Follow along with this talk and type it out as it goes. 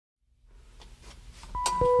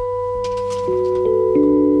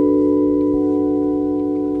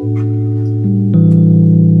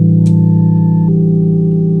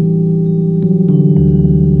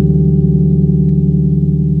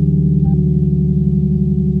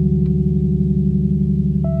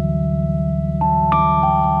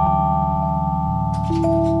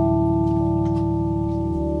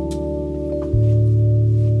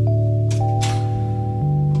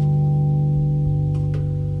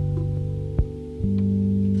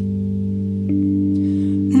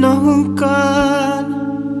Oh God,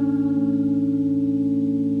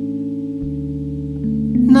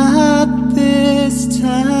 not this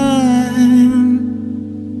time.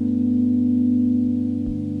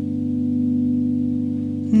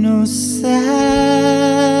 No sad,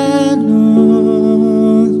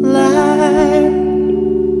 no lie.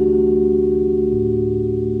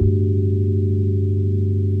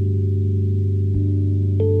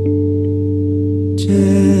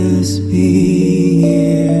 Just be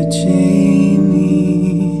here, Jamie.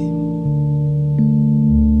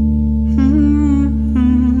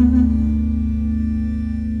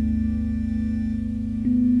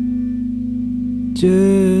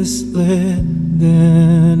 Just let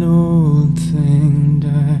that old thing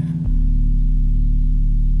die.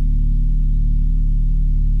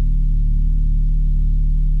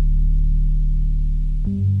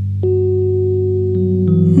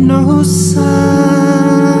 No sun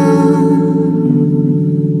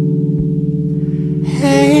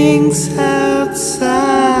hangs outside,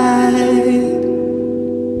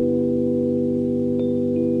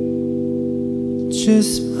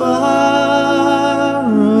 just borrowed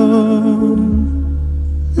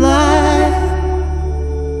light.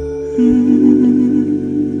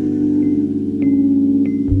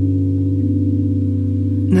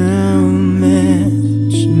 Now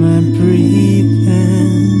match my breathing.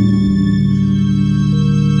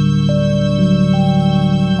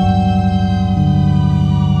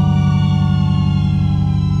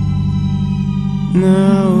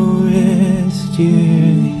 Now rest your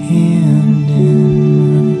hand in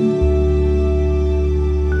mine.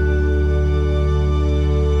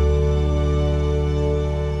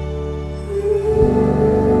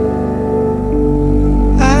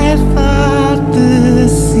 I thought the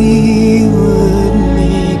sea would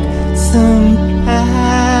make some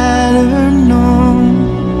pattern known,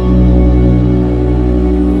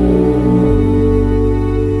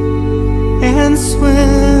 and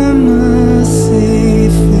swim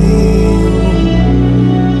safely home.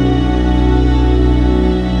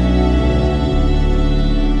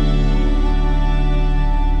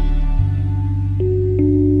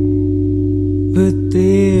 But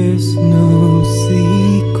there's no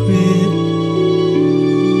secret.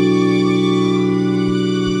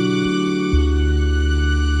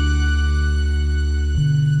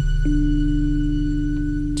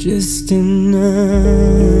 Just an undertow.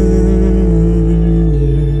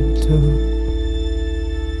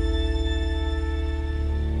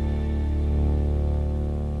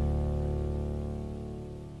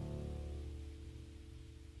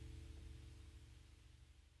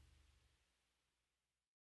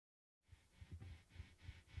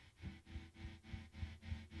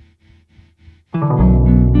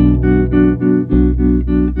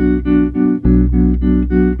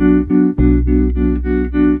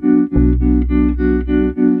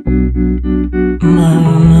 My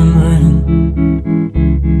remembering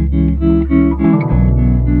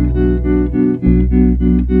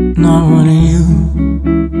not what it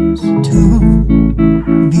used to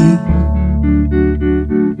be.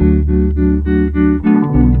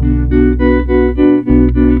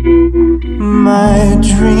 My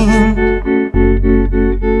dream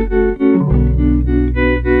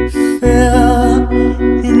fell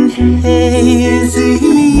in hazy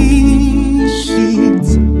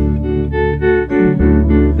sheets.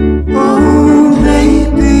 Oh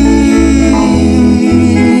baby,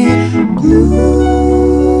 blue.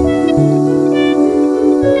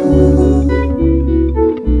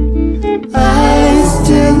 I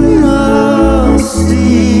still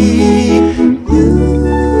see you.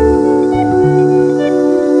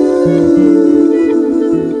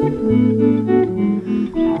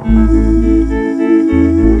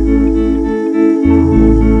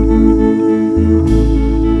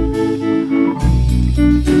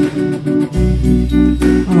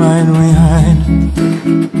 Why do we hide?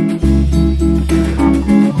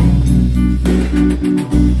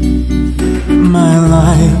 My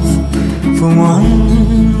life for one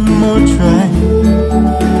more try.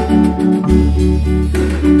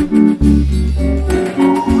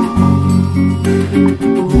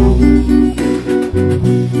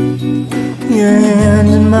 Your hand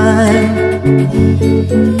in mine,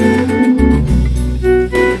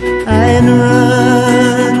 I'd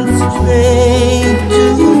run straight to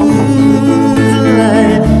the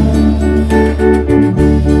light.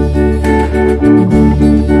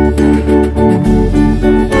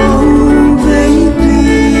 Oh baby,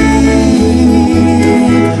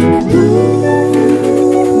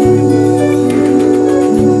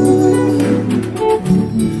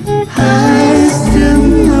 I still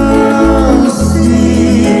see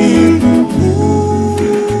you.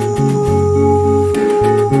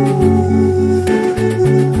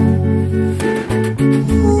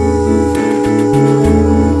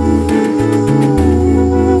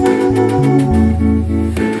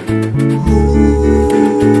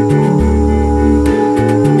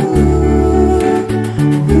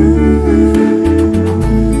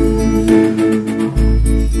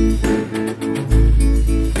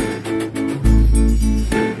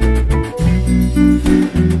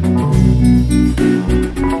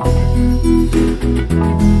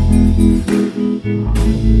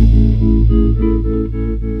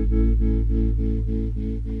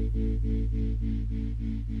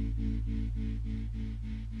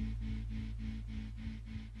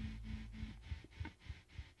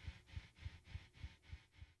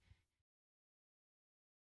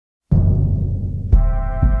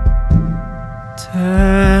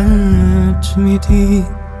 touch me deep.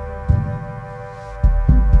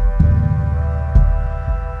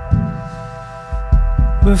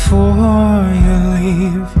 Before you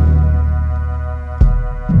leave,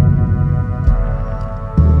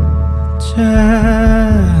 touch